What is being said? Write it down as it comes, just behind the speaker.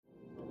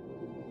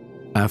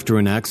After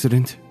an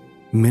accident,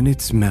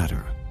 minutes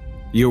matter.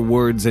 Your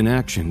words and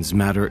actions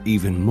matter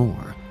even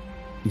more.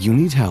 You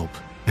need help,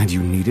 and you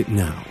need it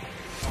now.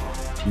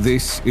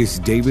 This is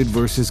David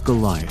versus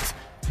Goliath,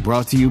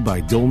 brought to you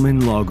by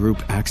Dolman Law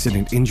Group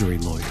Accident Injury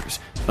Lawyers,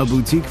 a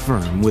boutique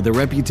firm with a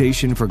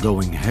reputation for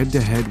going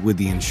head-to-head with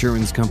the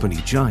insurance company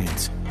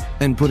giants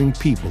and putting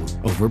people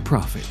over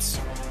profits.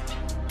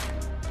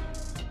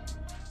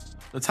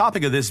 The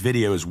topic of this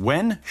video is,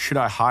 when should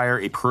I hire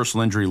a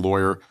personal injury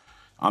lawyer?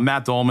 I'm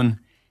Matt Dolman,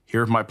 here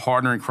with my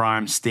partner in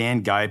crime,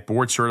 Stan Geit,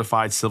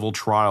 board-certified civil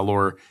trial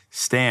lawyer.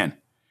 Stan,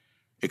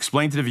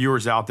 explain to the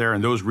viewers out there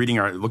and those looking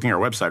at our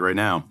website right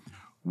now,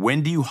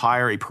 when do you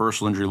hire a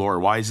personal injury lawyer?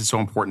 Why is it so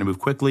important to move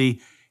quickly?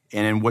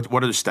 And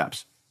what are the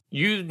steps?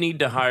 You need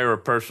to hire a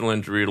personal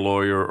injury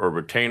lawyer or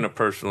retain a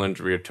personal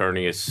injury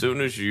attorney as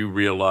soon as you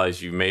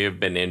realize you may have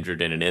been injured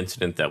in an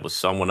incident that was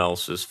someone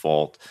else's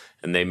fault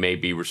and they may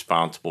be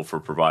responsible for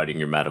providing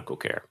your medical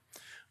care.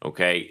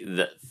 Okay,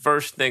 the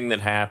first thing that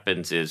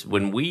happens is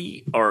when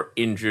we are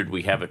injured,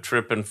 we have a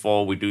trip and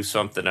fall, we do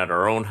something at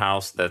our own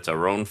house that's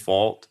our own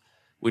fault,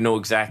 we know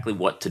exactly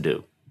what to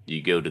do.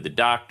 You go to the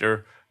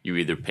doctor, you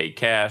either pay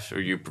cash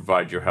or you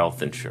provide your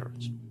health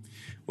insurance.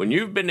 When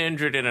you've been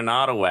injured in an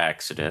auto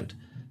accident,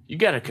 you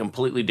got a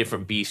completely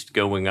different beast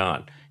going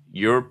on.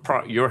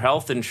 Your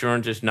health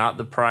insurance is not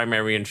the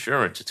primary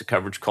insurance. It's a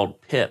coverage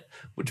called PIP,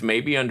 which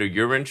may be under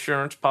your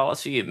insurance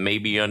policy. It may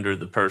be under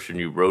the person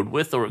you rode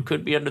with, or it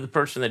could be under the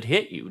person that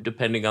hit you,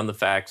 depending on the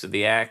facts of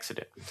the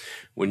accident.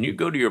 When you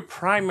go to your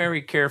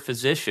primary care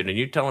physician and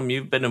you tell him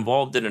you've been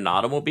involved in an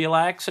automobile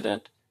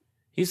accident,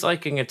 he's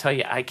likely to tell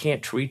you, I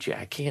can't treat you.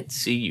 I can't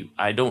see you.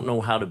 I don't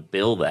know how to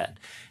bill that.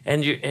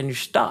 And you're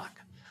stuck.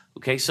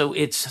 Okay, so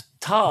it's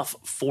tough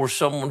for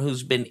someone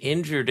who's been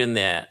injured in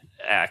that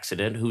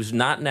accident, who's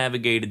not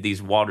navigated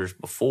these waters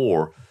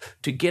before,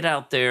 to get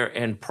out there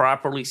and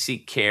properly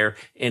seek care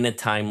in a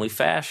timely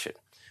fashion.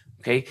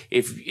 Okay,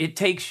 if it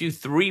takes you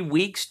 3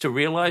 weeks to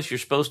realize you're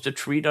supposed to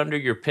treat under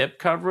your PIP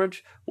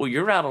coverage, well,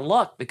 you're out of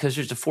luck because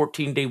there's a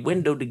 14-day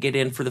window to get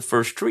in for the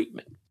first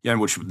treatment. Yeah,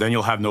 which then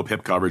you'll have no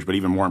PIP coverage, but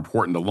even more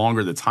important, the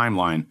longer the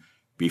timeline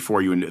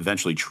before you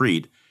eventually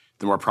treat,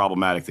 the more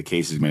problematic the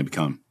case is going to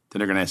become. Then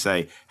they're going to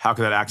say, how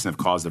could that accident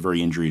have caused the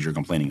very injuries you're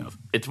complaining of?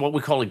 It's what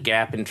we call a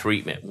gap in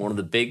treatment. One of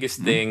the biggest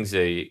things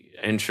a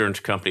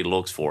insurance company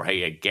looks for,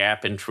 hey, a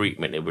gap in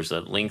treatment. It was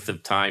a length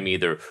of time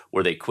either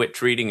where they quit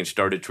treating and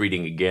started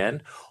treating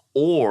again,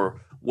 or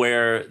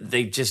where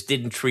they just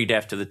didn't treat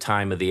after the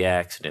time of the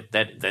accident.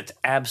 That's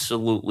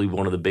absolutely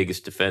one of the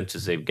biggest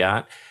defenses they've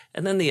got.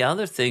 And then the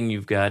other thing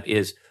you've got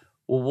is,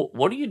 well,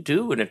 what do you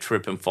do in a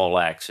trip and fall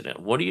accident?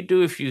 What do you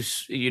do if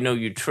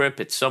you trip,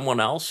 it's someone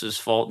else's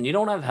fault and you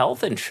don't have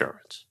health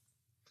insurance?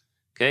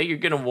 Okay, you're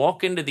going to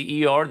walk into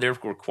the ER. They're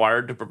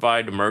required to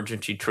provide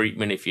emergency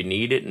treatment if you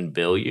need it and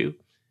bill you.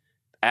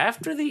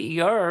 After the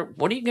ER,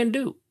 what are you going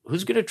to do?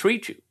 Who's going to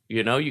treat you?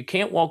 You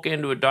can't walk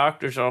into a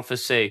doctor's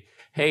office, say,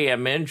 hey,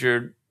 I'm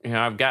injured.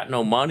 I've got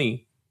no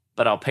money,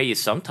 but I'll pay you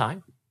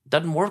sometime. It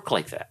doesn't work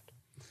like that.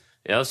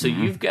 So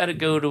you've got to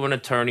go to an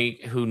attorney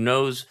who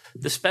knows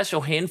the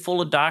special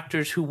handful of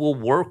doctors who will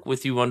work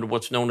with you under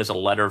what's known as a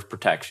letter of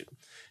protection.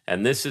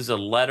 And this is a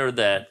letter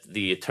that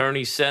the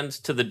attorney sends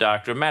to the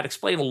doctor. Matt,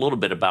 explain a little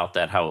bit about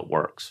that, how it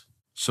works.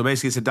 So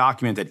basically, it's a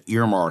document that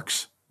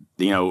earmarks,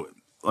 let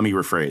me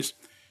rephrase.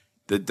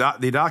 The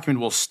document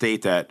will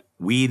state that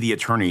we, the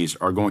attorneys,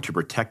 are going to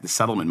protect the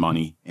settlement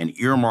money and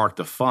earmark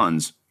the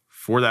funds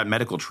for that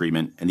medical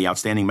treatment and the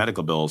outstanding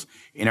medical bills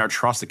in our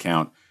trust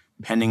account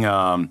pending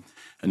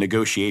a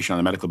negotiation on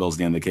the medical bills at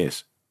the end of the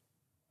case.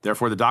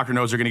 Therefore, the doctor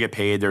knows they're going to get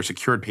paid. They're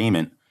secured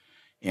payment.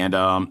 And,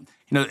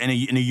 in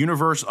a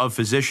universe of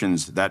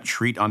physicians that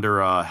treat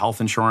under health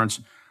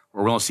insurance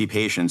or willing to see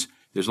patients,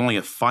 there's only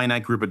a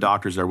finite group of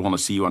doctors that are willing to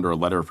see you under a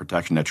letter of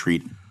protection that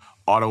treat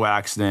auto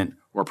accident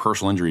or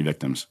personal injury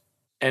victims.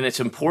 And it's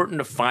important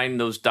to find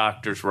those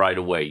doctors right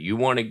away. You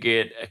want to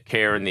get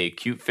care in the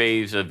acute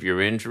phase of your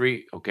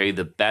injury. Okay,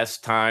 the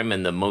best time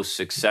and the most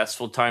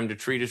successful time to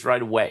treat is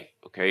right away.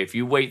 Okay, if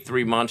you wait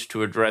 3 months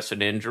to address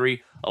an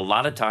injury, a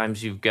lot of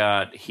times you've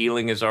got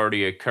healing has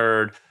already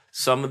occurred.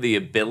 Some of the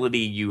ability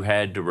you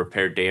had to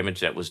repair damage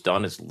that was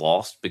done is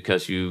lost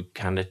because you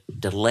kind of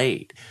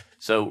delayed.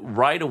 So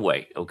right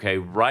away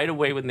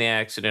when the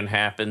accident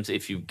happens,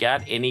 if you've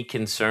got any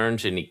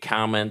concerns, any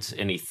comments,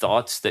 any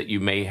thoughts that you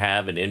may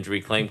have an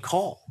injury claim,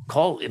 call.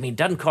 It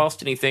doesn't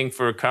cost anything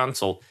for a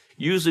consult.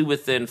 Usually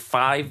within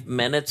 5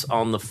 minutes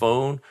on the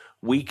phone,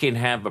 we can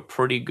have a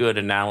pretty good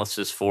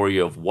analysis for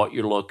you of what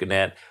you're looking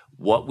at,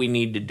 what we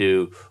need to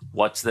do,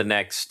 what's the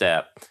next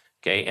step.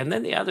 Okay. And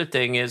then the other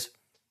thing is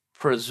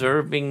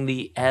preserving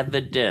the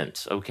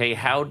evidence. Okay.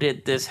 How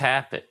did this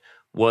happen?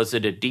 Was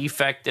it a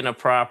defect in a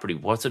property?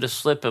 Was it a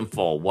slip and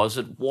fall? Was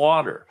it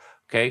water?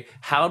 Okay.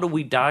 How do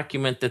we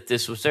document that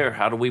this was there?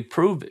 How do we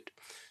prove it?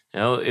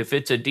 If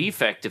it's a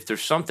defect, if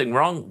there's something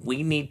wrong,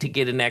 we need to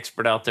get an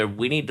expert out there.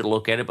 We need to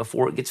look at it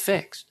before it gets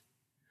fixed.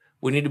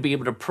 We need to be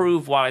able to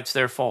prove why it's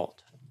their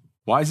fault.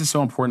 Why is it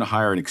so important to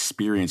hire an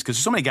experienced? Because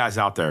there's so many guys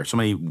out there, so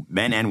many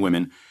men and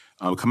women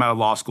come out of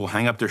law school,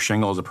 hang up their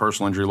shingle as a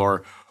personal injury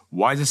lawyer.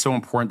 Why is it so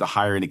important to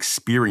hire an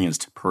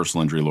experienced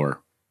personal injury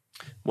lawyer?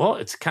 Well,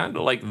 it's kind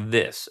of like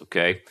this,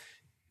 okay?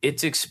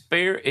 It's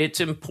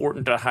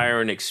important to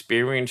hire an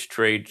experienced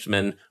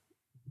tradesman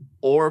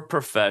or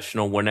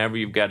professional whenever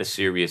you've got a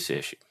serious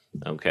issue,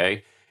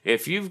 okay?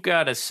 If you've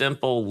got a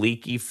simple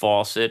leaky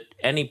faucet,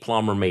 any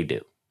plumber may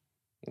do,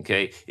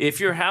 okay? If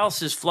your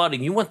house is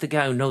flooding, you want the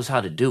guy who knows how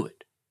to do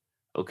it,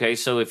 okay?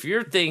 So if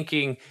you're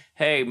thinking,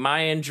 hey,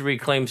 my injury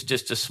claim's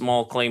just a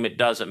small claim, it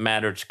doesn't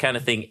matter, it's the kind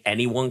of thing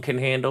anyone can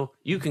handle,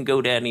 you can go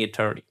to any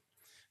attorney.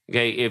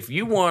 Okay, if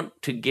you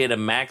want to get a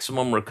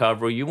maximum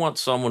recovery, you want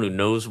someone who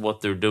knows what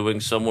they're doing,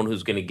 someone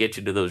who's going to get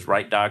you to those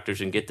right doctors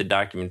and get the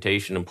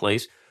documentation in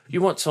place.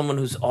 You want someone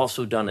who's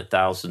also done it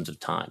thousands of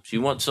times.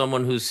 You want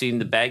someone who's seen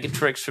the bag of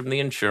tricks from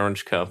the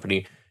insurance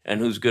company and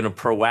who's going to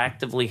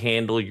proactively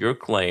handle your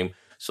claim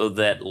so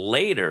that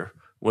later,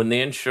 when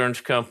the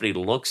insurance company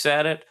looks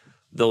at it,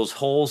 those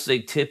holes they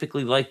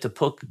typically like to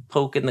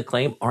poke in the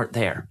claim aren't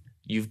there.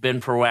 You've been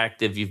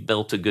proactive. You've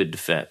built a good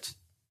defense.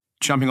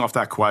 Jumping off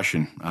that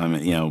question,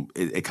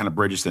 it kind of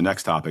bridges to the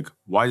next topic.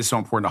 Why is it so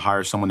important to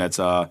hire someone that's,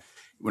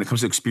 when it comes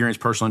to experienced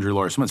personal injury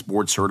lawyer, someone that's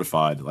board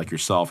certified like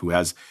yourself, who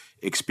has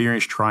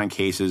experience trying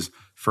cases,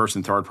 first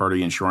and third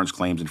party insurance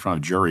claims in front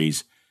of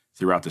juries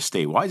throughout the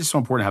state? Why is it so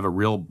important to have a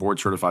real board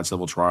certified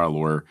civil trial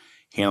lawyer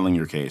handling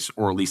your case,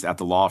 or at least at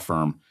the law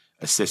firm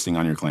assisting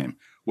on your claim?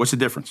 What's the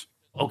difference?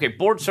 Okay,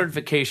 board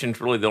certification is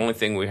really the only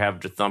thing we have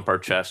to thump our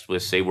chest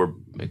with,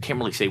 I can't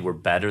really say we're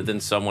better than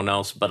someone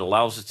else, but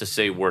allows us to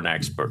say we're an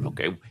expert,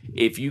 okay?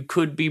 If you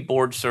could be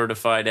board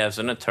certified as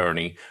an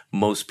attorney,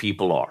 most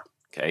people are,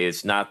 okay?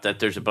 It's not that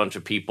there's a bunch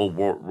of people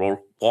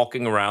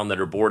walking around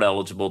that are board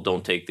eligible,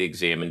 don't take the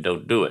exam, and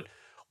don't do it.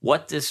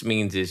 What this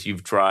means is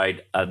you've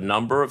tried a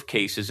number of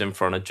cases in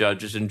front of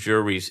judges and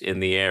juries in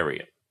the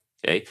area,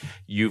 okay?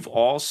 You've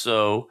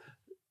also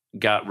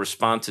got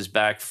responses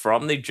back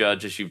from the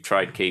judges you've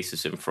tried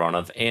cases in front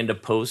of and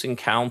opposing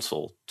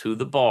counsel to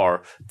the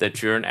bar that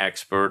you're an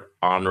expert,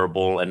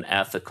 honorable, and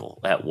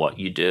ethical at what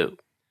you do.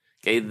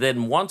 Okay,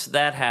 then once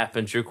that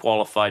happens, you're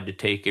qualified to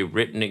take a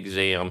written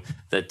exam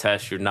that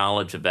tests your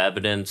knowledge of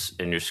evidence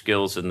and your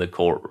skills in the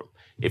courtroom.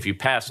 If you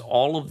pass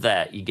all of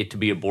that, you get to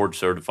be a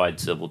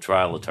board-certified civil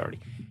trial attorney.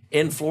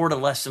 In Florida,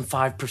 less than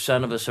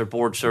 5% of us are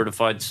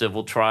board-certified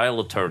civil trial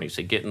attorneys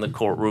that get in the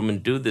courtroom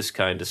and do this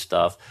kind of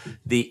stuff.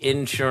 The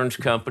insurance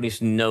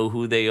companies know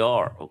who they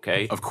are,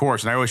 okay? Of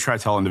course, and I always try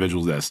to tell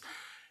individuals this.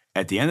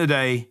 At the end of the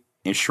day,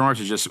 insurance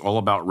is just all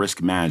about risk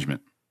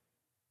management.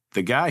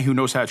 The guy who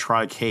knows how to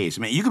try a case,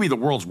 you could be the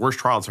world's worst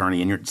trial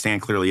attorney, and Stan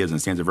clearly is,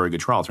 and Stan's a very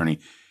good trial attorney.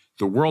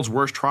 The world's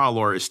worst trial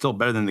lawyer is still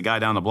better than the guy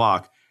down the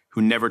block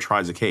who never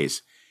tries a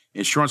case.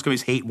 Insurance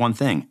companies hate one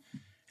thing,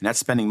 and that's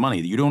spending money.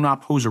 You do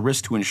not pose a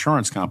risk to an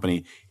insurance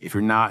company if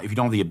you don't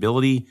have the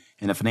ability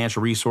and the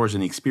financial resource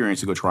and the experience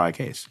to go try a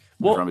case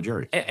in front of a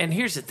jury. And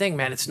here's the thing,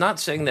 man. It's not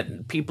saying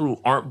that people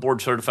who aren't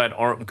board certified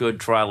aren't good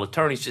trial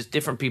attorneys. Just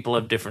different people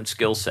have different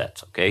skill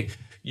sets, okay?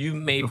 You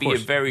may be a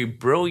very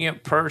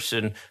brilliant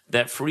person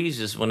that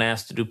freezes when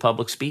asked to do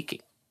public speaking,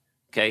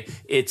 okay?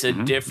 It's a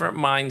different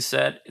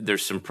mindset.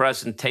 There's some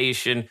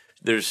presentation.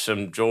 There's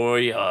some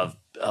joy of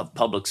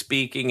public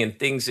speaking and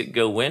things that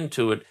go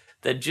into it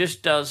that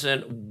just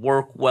doesn't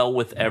work well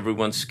with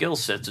everyone's skill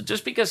set. So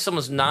just because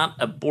someone's not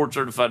a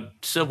board-certified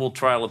civil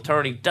trial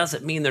attorney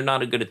doesn't mean they're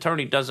not a good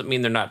attorney, doesn't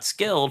mean they're not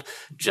skilled,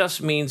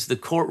 just means the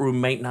courtroom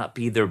might not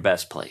be their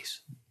best place.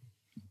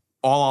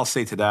 All I'll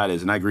say to that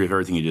is, and I agree with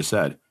everything you just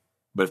said,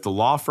 but if the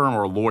law firm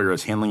or lawyer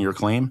that's handling your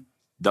claim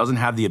doesn't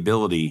have the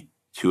ability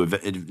to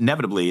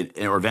inevitably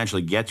or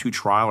eventually get to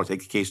trial or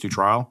take the case to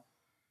trial,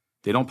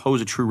 they don't pose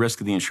a true risk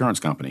to the insurance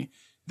company.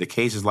 The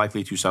case is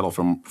likely to settle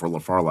for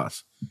far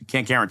less.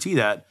 Can't guarantee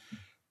that,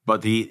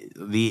 but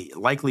the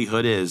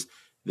likelihood is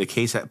the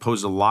case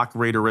poses a lot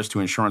greater risk to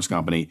an insurance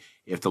company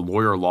if the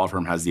lawyer or law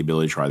firm has the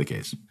ability to try the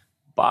case.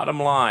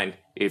 Bottom line,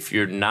 if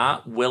you're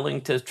not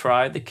willing to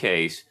try the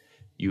case,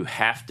 you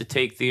have to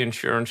take the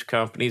insurance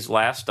company's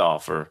last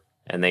offer,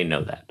 and they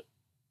know that.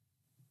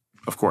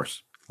 Of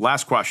course.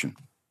 Last question.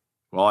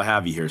 Well, I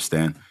have you here,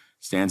 Stan.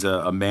 Stan's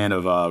a man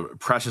of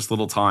precious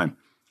little time.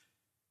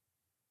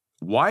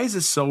 Why is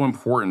it so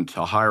important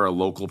to hire a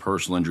local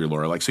personal injury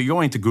lawyer? So you're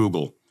going to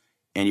Google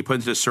and you put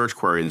into the search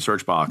query in the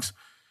search box,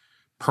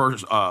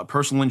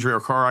 personal injury or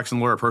car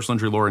accident lawyer, personal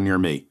injury lawyer near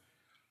me.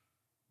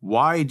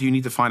 Why do you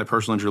need to find a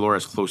personal injury lawyer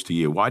as close to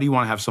you? Why do you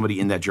want to have somebody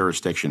in that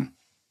jurisdiction?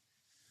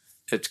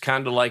 It's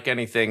kind of like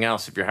anything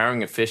else. If you're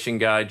hiring a fishing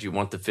guide, you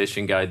want the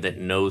fishing guide that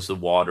knows the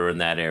water in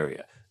that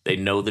area. They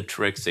know the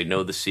tricks, they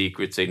know the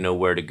secrets, they know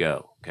where to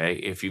go, okay?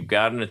 If you've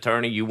got an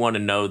attorney, you want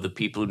to know the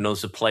people who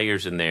knows the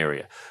players in the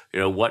area.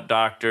 What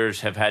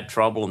doctors have had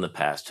trouble in the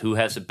past, who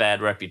has a bad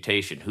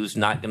reputation, who's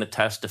not going to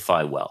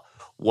testify well,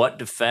 what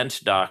defense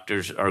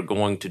doctors are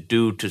going to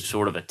do to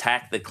sort of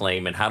attack the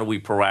claim, and how do we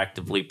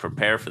proactively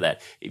prepare for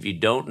that? If you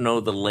don't know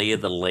the lay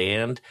of the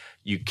land,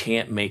 you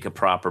can't make a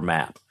proper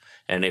map.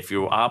 And if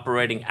you're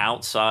operating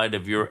outside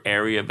of your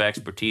area of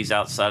expertise,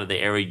 outside of the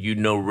area you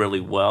know really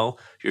well,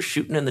 you're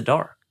shooting in the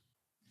dark.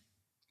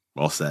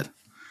 Well said.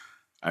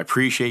 I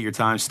appreciate your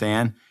time,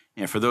 Stan.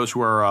 And for those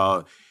who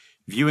are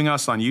viewing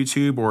us on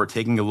YouTube or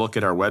taking a look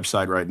at our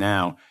website right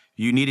now,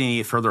 if you need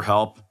any further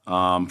help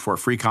for a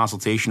free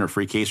consultation or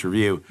free case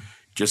review,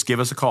 just give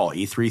us a call,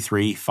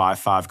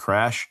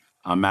 833-55-CRASH.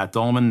 I'm Matt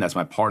Dolman. That's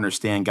my partner,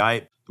 Stan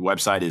Guype. The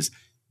website is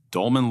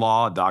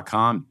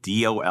dolmanlaw.com,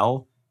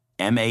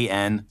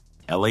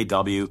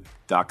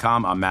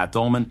 DOLMANLAW.com. I'm Matt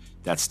Dolman.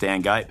 That's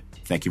Stan Guype.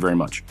 Thank you very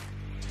much.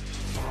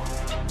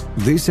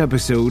 This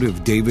episode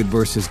of David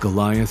vs.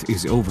 Goliath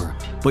is over,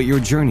 but your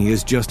journey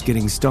is just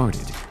getting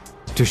started.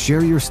 To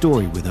share your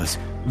story with us,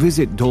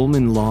 visit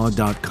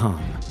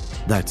dolmanlaw.com.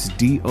 That's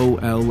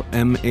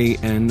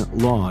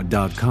DOLMAN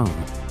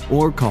law.com.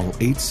 Or call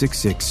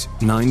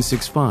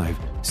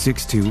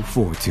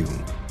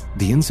 866-965-6242.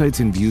 The insights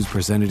and views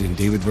presented in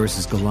David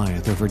vs.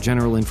 Goliath are for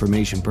general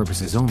information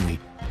purposes only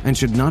and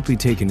should not be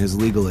taken as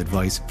legal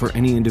advice for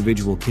any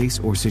individual case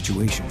or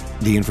situation.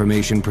 The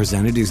information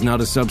presented is not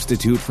a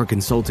substitute for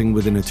consulting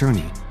with an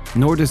attorney,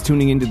 nor does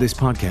tuning into this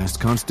podcast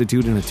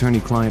constitute an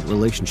attorney-client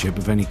relationship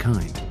of any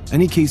kind.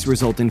 Any case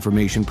result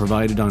information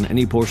provided on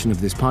any portion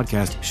of this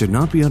podcast should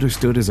not be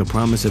understood as a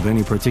promise of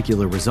any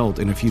particular result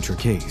in a future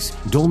case.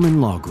 Dolman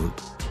Law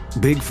Group.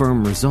 Big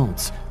firm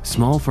results,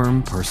 small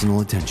firm personal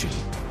attention.